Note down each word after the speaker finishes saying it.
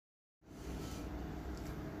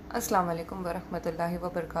Assalamu alaikum wa rahmatullahi wa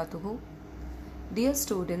barakatuhu. Dear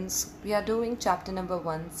students, we are doing chapter number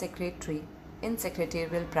 1, Secretary, in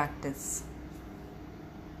Secretarial Practice.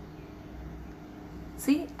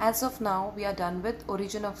 See, as of now, we are done with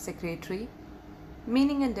origin of secretary,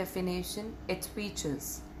 meaning and definition, its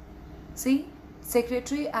features. See,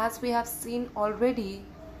 secretary, as we have seen already,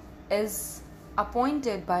 is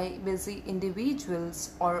appointed by busy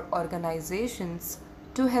individuals or organizations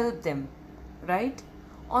to help them, right?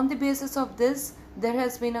 On the basis of this, there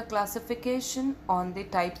has been a classification on the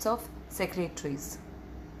types of secretaries.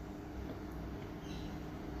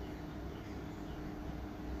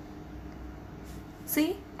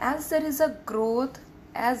 See, as there is a growth,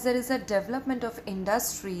 as there is a development of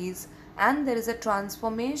industries, and there is a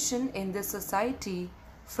transformation in the society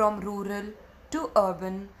from rural to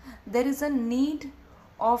urban, there is a need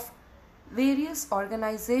of various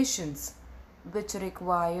organizations which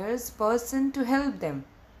requires person to help them,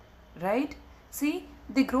 right? See,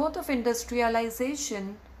 the growth of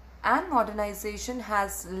industrialization and modernization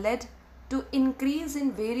has led to increase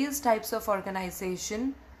in various types of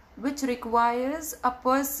organization which requires a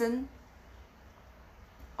person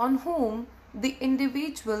on whom the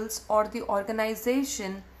individuals or the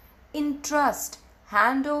organization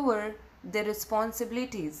hand over their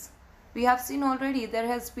responsibilities. We have seen already there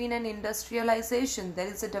has been an industrialization, there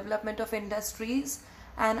is a development of industries,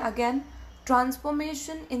 and again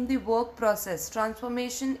transformation in the work process,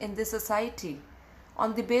 transformation in the society.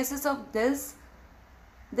 On the basis of this,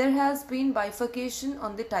 there has been bifurcation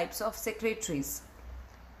on the types of secretaries.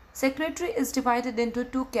 Secretary is divided into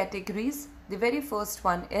two categories. The very first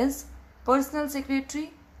one is personal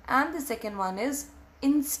secretary and the second one is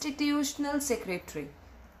institutional secretary.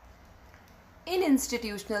 In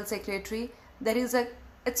institutional secretary,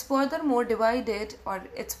 it's furthermore divided, or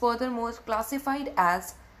it's furthermore classified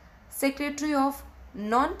as secretary of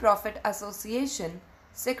non-profit association,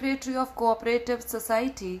 secretary of cooperative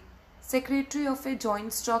society, secretary of a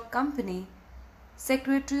joint stock company,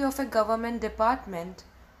 secretary of a government department,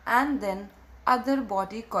 and then other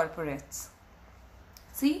body corporates.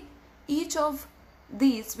 See, each of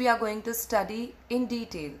these we are going to study in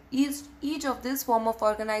detail. Each of this form of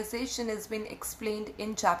organization has been explained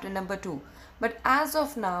in chapter number 2. But as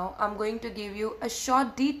of now, I'm going to give you a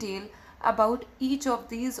short detail about each of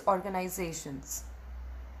these organizations.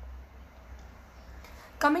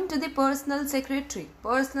 Coming to the personal secretary.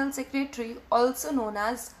 Personal secretary, also known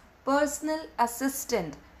as personal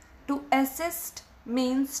assistant. To assist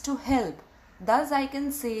means to help. Thus I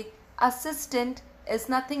can say assistant is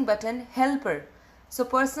nothing but an helper. So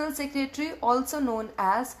personal secretary, also known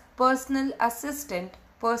as personal assistant,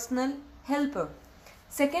 personal helper.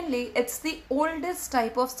 Secondly, it's the oldest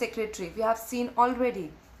type of secretary we have seen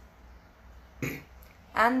already.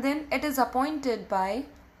 And then it is appointed by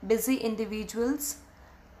busy individuals.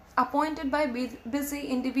 Appointed by busy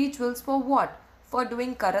individuals for what? For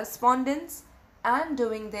doing correspondence and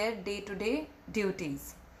doing their day-to-day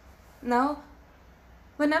duties. Now,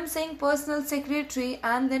 when I'm saying personal secretary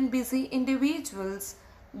and then busy individuals,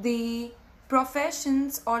 the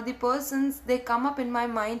professions or the persons they come up in my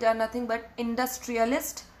mind are nothing but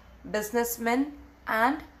industrialist, businessmen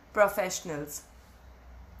and professionals.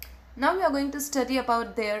 Now we are going to study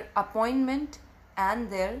about their appointment and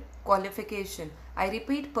their qualification. I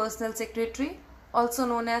repeat, personal secretary, also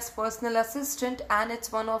known as personal assistant, and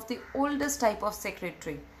it's one of the oldest type of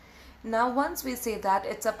secretary. Now once we say that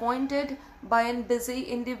it's appointed by busy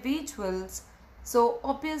individuals, so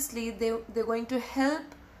obviously they're going to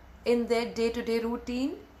help in their day-to-day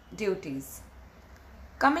routine duties.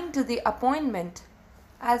 Coming to the appointment,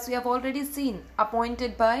 as we have already seen,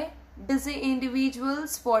 appointed by busy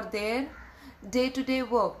individuals for their day-to-day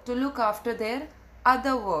work, to look after their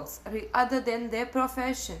other works other than their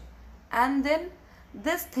profession, and then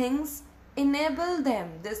these things enable them,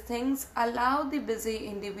 these things allow the busy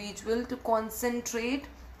individual to concentrate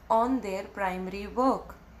on their primary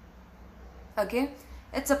work. Okay,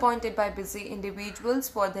 it's appointed by busy individuals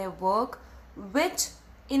for their work which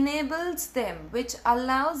enables them, which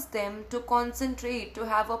allows them to concentrate, to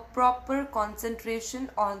have a proper concentration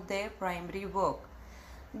on their primary work.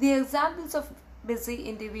 The examples of busy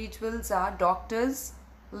individuals are doctors,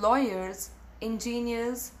 lawyers,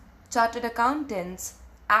 engineers, chartered accountants,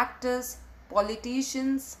 actors,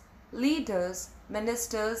 politicians, leaders,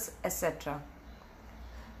 ministers, etc.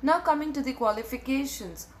 Now coming to the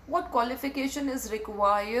qualifications. What qualification is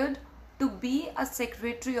required to be a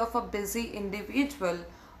secretary of a busy individual,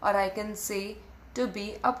 or I can say to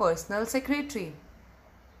be a personal secretary?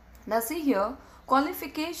 Now see here,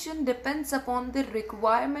 qualification depends upon the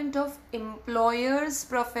requirement of employer's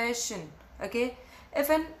profession. Okay, if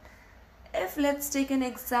an If let's take an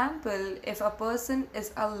example, if a person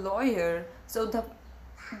is a lawyer, so the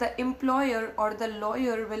employer or the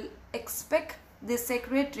lawyer will expect the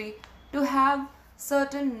secretary to have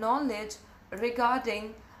certain knowledge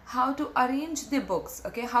regarding how to arrange the books,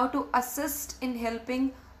 okay, how to assist in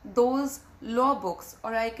helping those law books,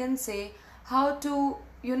 or I can say how to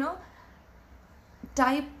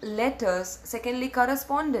type letters. Secondly,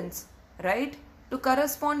 correspondence, right? To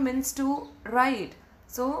correspond means to write.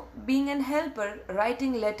 So being an helper,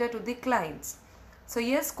 writing letter to the clients. So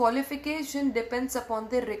yes, qualification depends upon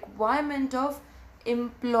the requirement of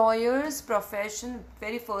employer's profession,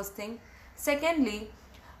 very first thing. Secondly,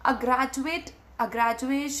 a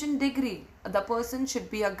graduation degree. The person should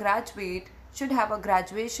be a graduate, should have a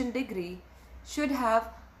graduation degree, should have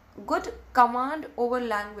good command over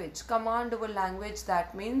language. Command over language,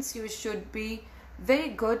 that means you should be very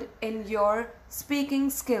good in your speaking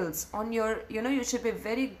skills, on your you should be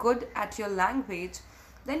very good at your language.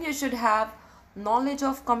 Then you should have knowledge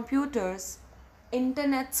of computers.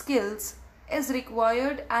 Internet skills is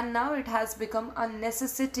required, and now it has become a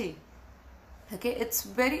necessity. Okay, it's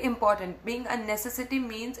very important. Being a necessity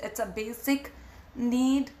means it's a basic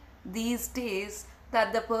need these days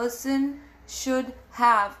that the person should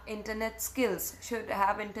have internet skills,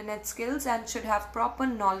 and should have proper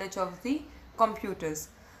knowledge of the computers.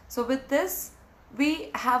 So with this,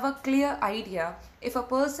 we have a clear idea. If a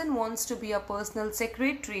person wants to be a personal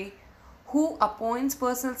secretary, who appoints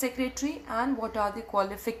personal secretary, and what are the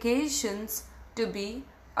qualifications to be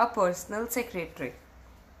a personal secretary.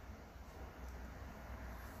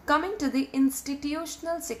 Coming to the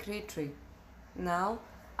institutional secretary. Now,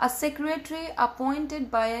 a secretary appointed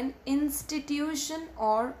by an institution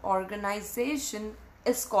or organization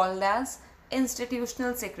is called as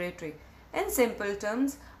institutional secretary. In simple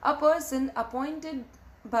terms, a person appointed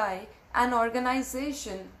by an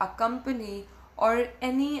organization, a company, or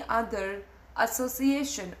any other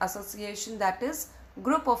association that is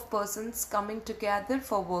group of persons coming together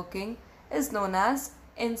for working, is known as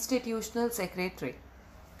institutional secretary.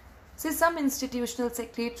 See, some institutional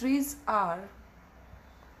secretaries are,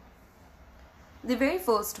 the very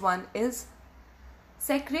first one is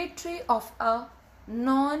secretary of a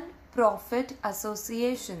non-profit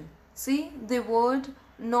association. See, the word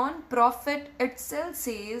non-profit itself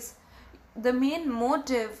says the main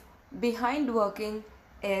motive behind working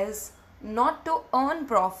is not to earn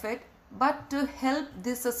profit but to help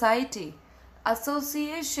the society.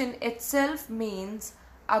 Association itself means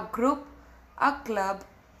a group, a club,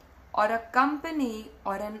 or a company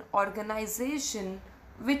or an organization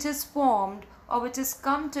which is formed or which has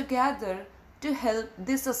come together to help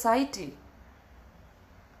the society.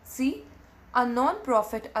 See, a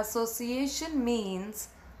non-profit association means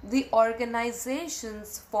the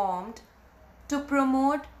organizations formed to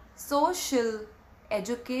promote social,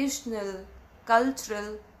 educational,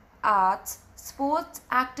 cultural, arts, sports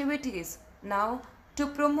activities. Now, to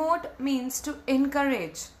promote means to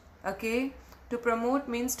encourage, okay? To promote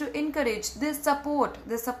means to encourage. They support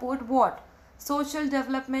what? Social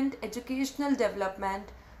development, educational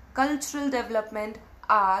development, cultural development,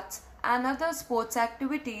 arts and other sports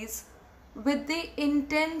activities with the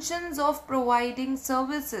intentions of providing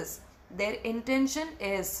services. Their intention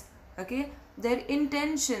is, okay, their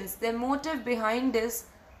motive behind is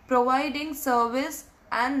providing service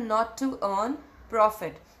and not to earn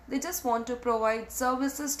profit. They just want to provide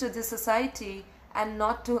services to the society and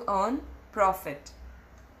not to earn profit.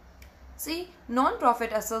 See,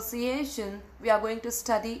 non-profit association we are going to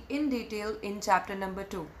study in detail in chapter number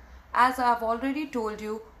 2. As I have already told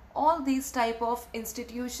you, all these type of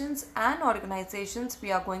institutions and organizations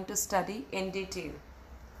we are going to study in detail.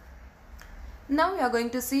 Now we are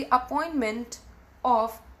going to see appointment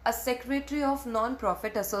of a secretary of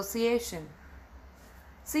non-profit association.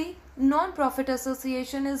 See, non-profit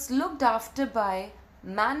association is looked after by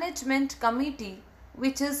management committee,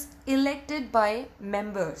 which is elected by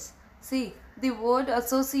members. See, the word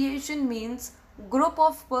association means group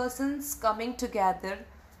of persons coming together.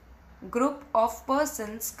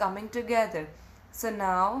 So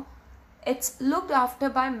now it's looked after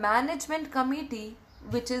by management committee,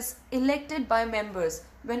 which is elected by members.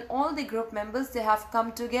 When all the group members they have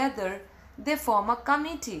come together, they form a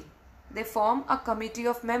committee. They form a committee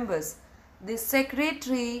of members. The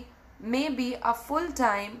secretary may be a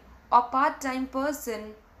full-time or part-time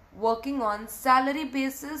person working on salary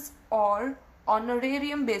basis or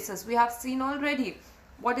honorarium basis. We have seen already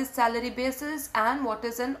what is salary basis and what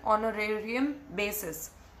is an honorarium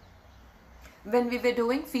basis when we were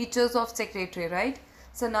doing features of secretary, right?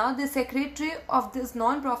 So now the secretary of this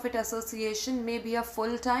non-profit association may be a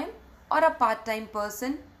full-time or a part-time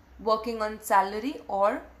person working on salary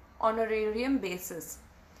or honorarium basis.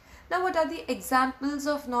 Now, what are the examples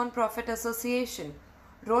of non-profit association?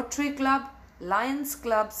 Rotary Club, Lions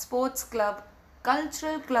Club, Sports Club,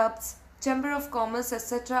 cultural clubs, Chamber of Commerce,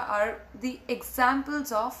 etc. are the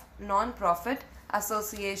examples of non-profit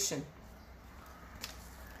association.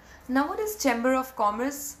 Now, what is Chamber of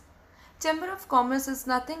Commerce? Chamber of Commerce is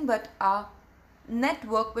nothing but a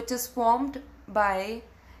network which is formed by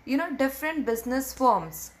different business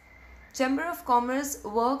firms. Chamber of Commerce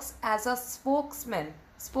works as a spokesman.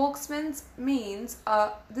 Spokesman means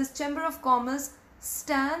this Chamber of Commerce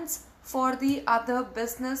stands for the other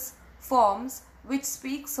business firms which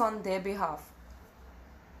speaks on their behalf.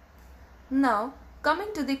 Now,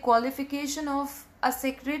 coming to the qualification of a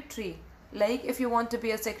secretary, like if you want to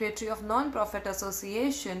be a secretary of non-profit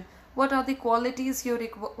association, what are the qualities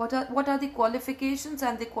what are the qualifications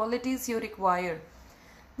and the qualities you require?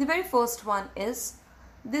 The very first one is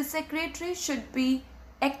the secretary should be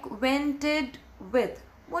acquainted with.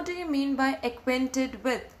 What do you mean by acquainted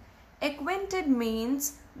with? Acquainted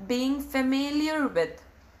means being familiar with.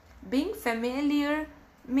 Being familiar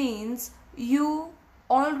means you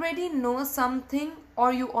already know something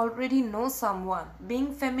or you already know someone.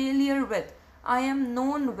 Being familiar with. I am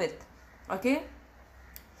known with. Okay.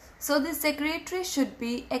 So the secretary should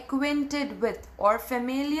be acquainted with or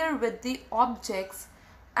familiar with the objects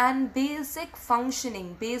and basic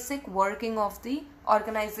functioning, basic working of the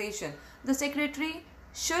organization. The secretary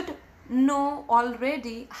should know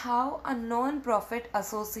already how a non-profit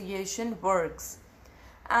association works.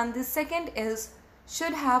 And the second is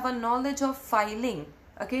should have a knowledge of filing.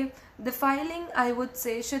 Okay, the filing, I would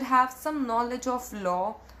say, should have some knowledge of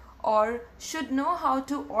law or should know how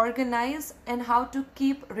to organize and how to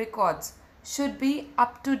keep records. Should be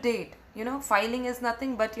up to date. Filing is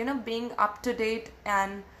nothing but being up to date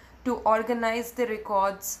and to organize the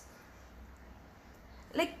records,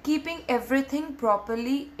 like keeping everything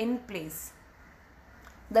properly in place.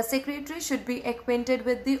 The secretary should be acquainted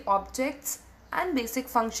with the objects and basic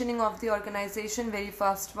functioning of the organization, very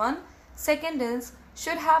first one. Second is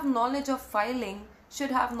should have knowledge of filing,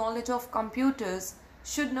 should have knowledge of computers,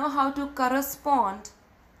 should know how to correspond,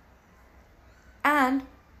 and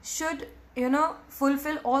should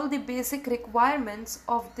fulfill all the basic requirements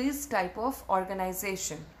of this type of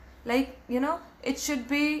organization. Like it should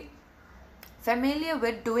be familiar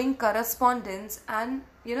with doing correspondence, and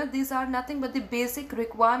these are nothing but the basic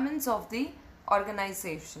requirements of the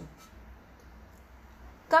organization.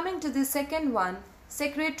 Coming to the second one,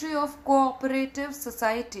 Secretary of Cooperative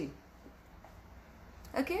Society.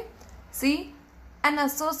 Okay, see, an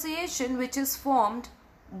association which is formed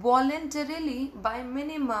voluntarily by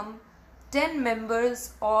minimum 10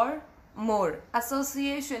 members or more.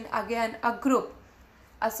 Association, again, a group.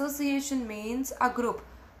 Association means a group.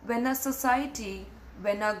 When a society,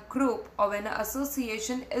 when a group or when an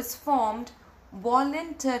association is formed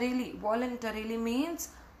voluntarily means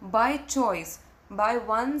by choice, by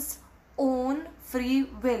one's own free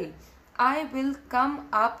will. I will come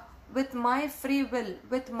up with my free will,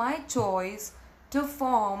 with my choice to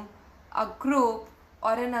form a group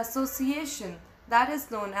or an association, that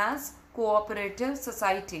is known as cooperative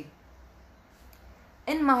society.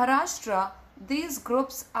 In Maharashtra, these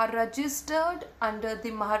groups are registered under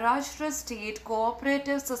the Maharashtra State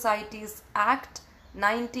Cooperative Societies Act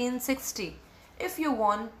 1960. If you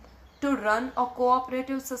want to run a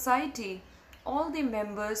cooperative society, all the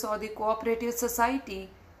members or the cooperative society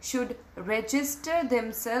should register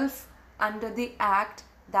themselves under the act,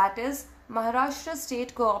 that is Maharashtra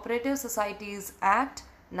State Cooperative Societies Act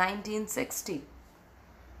 1960.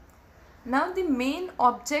 Now the main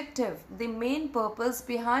objective, the main purpose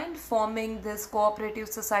behind forming these cooperative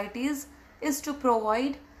societies is to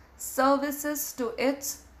provide services to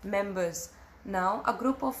its members. Now a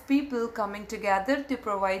group of people coming together to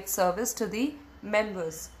provide service to the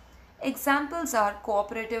members. Examples are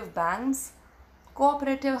cooperative banks,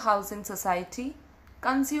 cooperative housing society,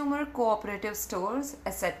 consumer cooperative stores,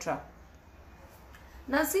 etc.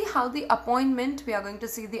 Now see how the appointment, we are going to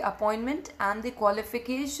see the appointment and the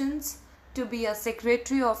qualifications to be a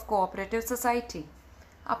secretary of cooperative society.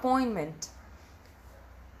 Appointment.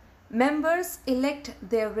 Members elect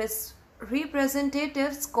their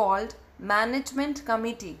representatives called management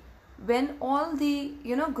committee. When all the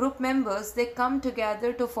group members, they come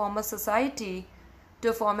together to form a society,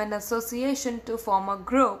 to form an association, to form a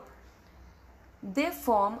group, they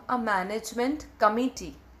form a management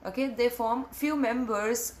committee. Okay, they form, few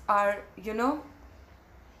members are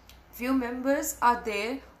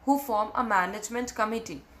there who form a management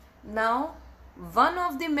committee. Now one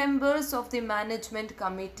of the members of the management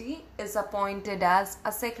committee is appointed as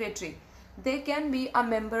a secretary. There can be a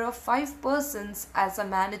member of 5 persons as a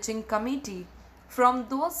managing committee. From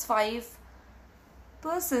those 5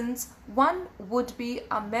 persons, one would be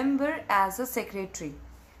a member as a secretary.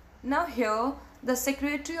 Now here, the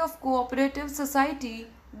secretary of cooperative society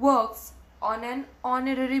works on an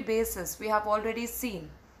honorary basis. We have already seen.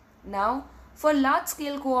 Now, for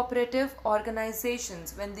large-scale cooperative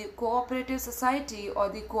organizations, when the cooperative society or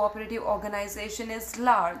the cooperative organization is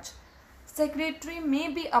large, secretary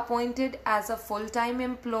may be appointed as a full-time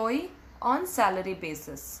employee on salary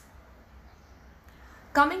basis.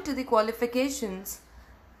 Coming to the qualifications,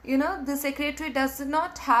 the secretary does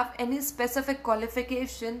not have any specific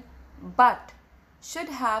qualification but should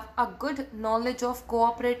have a good knowledge of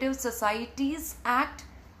Cooperative Societies Act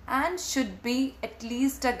and should be at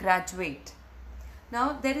least a graduate.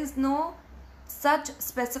 Now, there is no such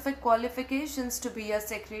specific qualifications to be a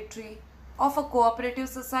secretary of a cooperative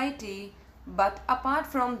society, but apart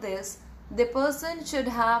from this, the person should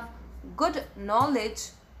have good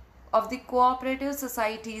knowledge of the Cooperative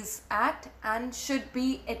Societies Act and should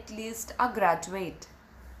be at least a graduate.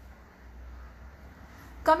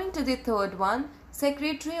 Coming to the third one,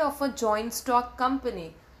 secretary of a joint stock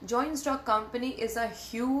company. Joint stock company is a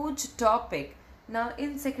huge topic. Now,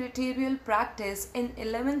 in secretarial practice in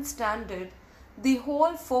 11th standard, the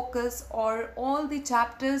whole focus or all the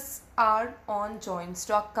chapters are on joint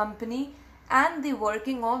stock company and the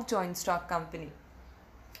working of joint stock company.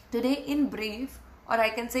 Today, in brief, or I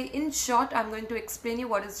can say in short, I'm going to explain you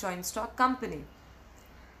what is joint stock company.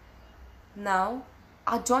 Now,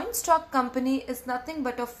 a joint stock company is nothing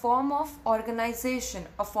but a form of organization,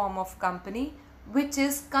 a form of company which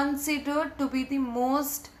is considered to be the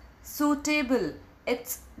most suitable,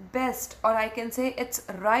 it's best, or I can say it's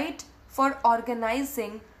right for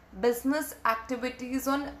organizing business activities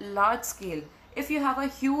on large scale. If you have a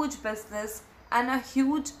huge business and a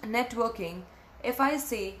huge networking, if I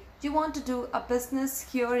say you want to do a business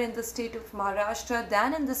here in the state of Maharashtra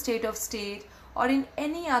than in the state of state or in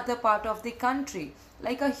any other part of the country,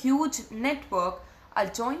 like a huge network, a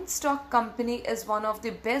joint stock company is one of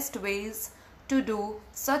the best ways to do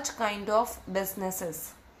such kind of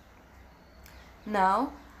businesses.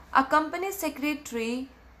 Now, a company secretary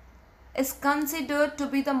is considered to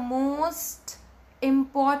be the most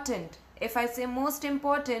important. If I say most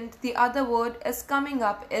important, the other word is coming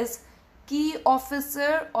up is key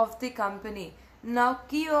officer of the company. Now,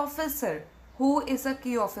 key officer, who is a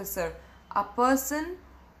key officer? A person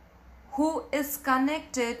who is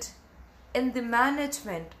connected in the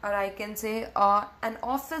management, or I can say an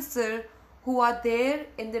officer who are there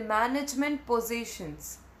in the management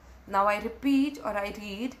positions. Now I repeat or I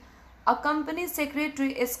read, a company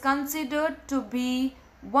secretary is considered to be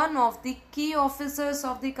one of the key officers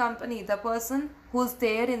of the company, the person who's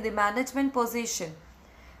there in the management position.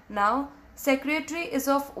 Now, secretary is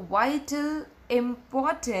of vital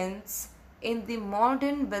importance in the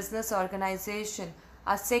modern business organization.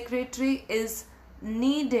 A secretary is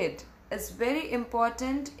needed, is very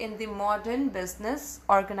important in the modern business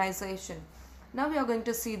organization. Now we are going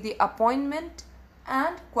to see the appointment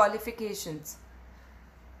and qualifications.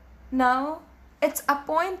 Now, it's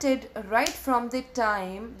appointed right from the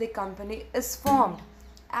time the company is formed.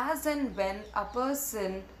 As and when a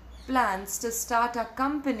person plans to start a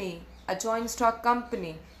company, a joint stock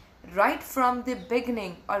company, right from the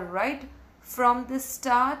beginning or right from the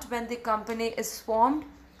start when the company is formed,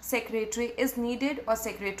 secretary is needed or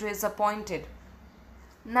secretary is appointed.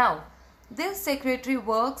 Now, this secretary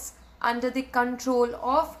works under the control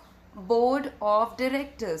of Board of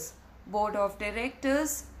Directors. Board of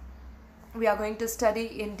Directors we are going to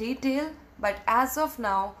study in detail, but as of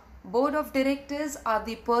now, Board of Directors are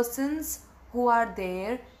the persons who are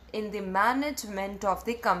there in the management of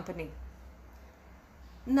the company.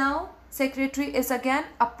 Now, secretary is again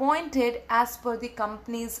appointed as per the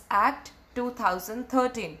Companies Act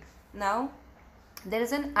 2013. Now, there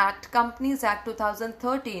is an act, Companies Act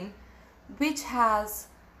 2013, which has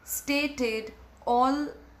stated all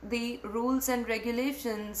the rules and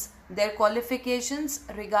regulations, their qualifications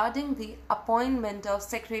regarding the appointment of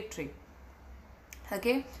secretary.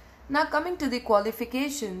 Okay, now coming to the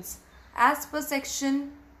qualifications, as per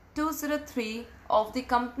section 203 of the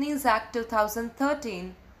Companies Act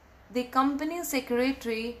 2013, the company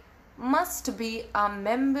secretary must be a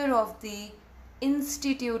member of the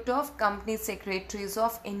Institute of Company Secretaries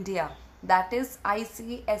of India, that is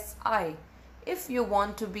ICSI. If you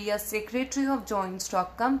want to be a secretary of joint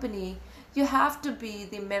stock company, you have to be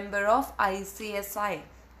the member of ICSI,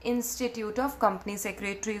 Institute of Company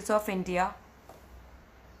Secretaries of India.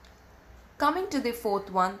 Coming to the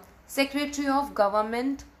fourth one, Secretary of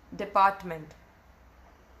Government Department.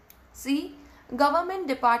 See, government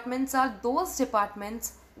departments are those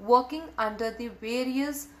departments working under the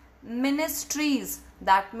various ministries.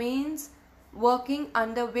 That means working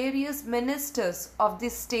under various ministers of the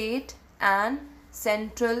state and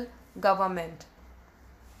central government.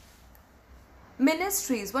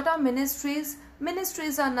 Ministries. What are ministries?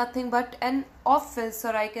 Ministries are nothing but an office,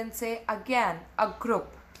 or I can say again a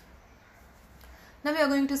group. Now we are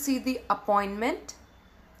going to see the appointment.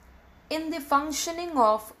 In the functioning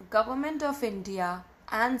of Government of India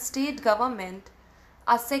and state government,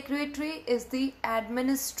 a secretary is the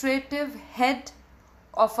administrative head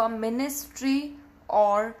of a ministry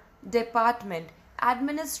or department.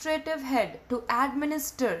 Administrative head, to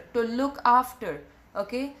administer, to look after.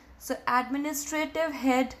 Okay, so administrative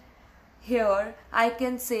head, here I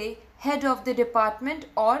can say head of the department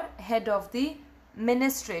or head of the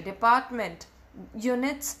ministry, department,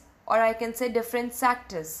 units, or I can say different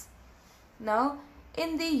sectors. Now,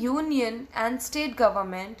 in the union and state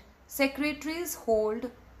government, secretaries hold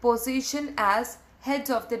position as heads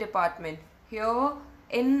of the department. Here,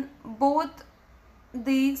 in both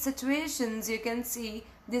the situations, you can see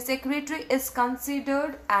the secretary is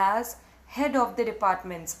considered as head of the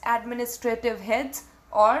departments, administrative heads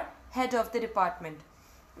or head of the department.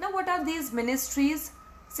 Now, what are these ministries?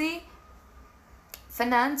 See,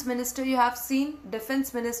 finance minister you have seen,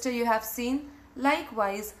 defense minister you have seen.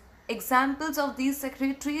 Likewise, examples of these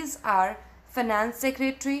secretaries are finance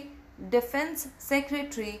secretary, defense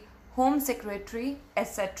secretary, home secretary,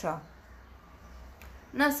 etc.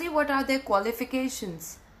 Now see, what are their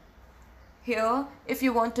qualifications? Here, if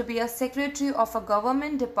you want to be a secretary of a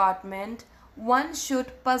government department, one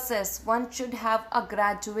should have a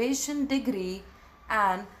graduation degree,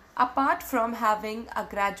 and apart from having a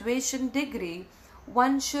graduation degree,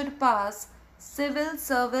 one should pass civil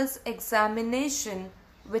service examination,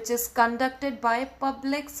 which is conducted by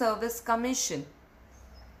Public Service Commission,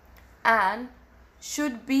 and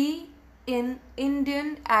should be in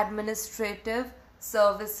Indian Administrative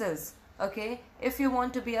Services. Okay, if you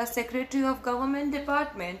want to be a secretary of government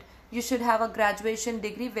department, you should have a graduation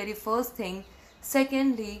degree, very first thing.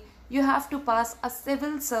 Secondly, you have to pass a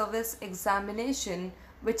civil service examination,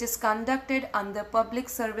 which is conducted under Public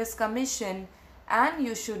Service Commission, and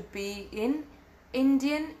you should be in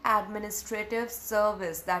Indian Administrative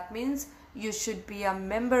Service. That means you should be a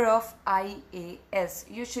member of IAS.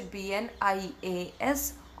 You should be an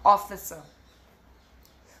IAS officer.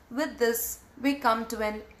 With this, we come to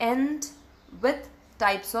an end with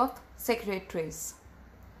types of secretaries.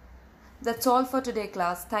 That's all for today,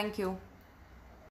 class. Thank you.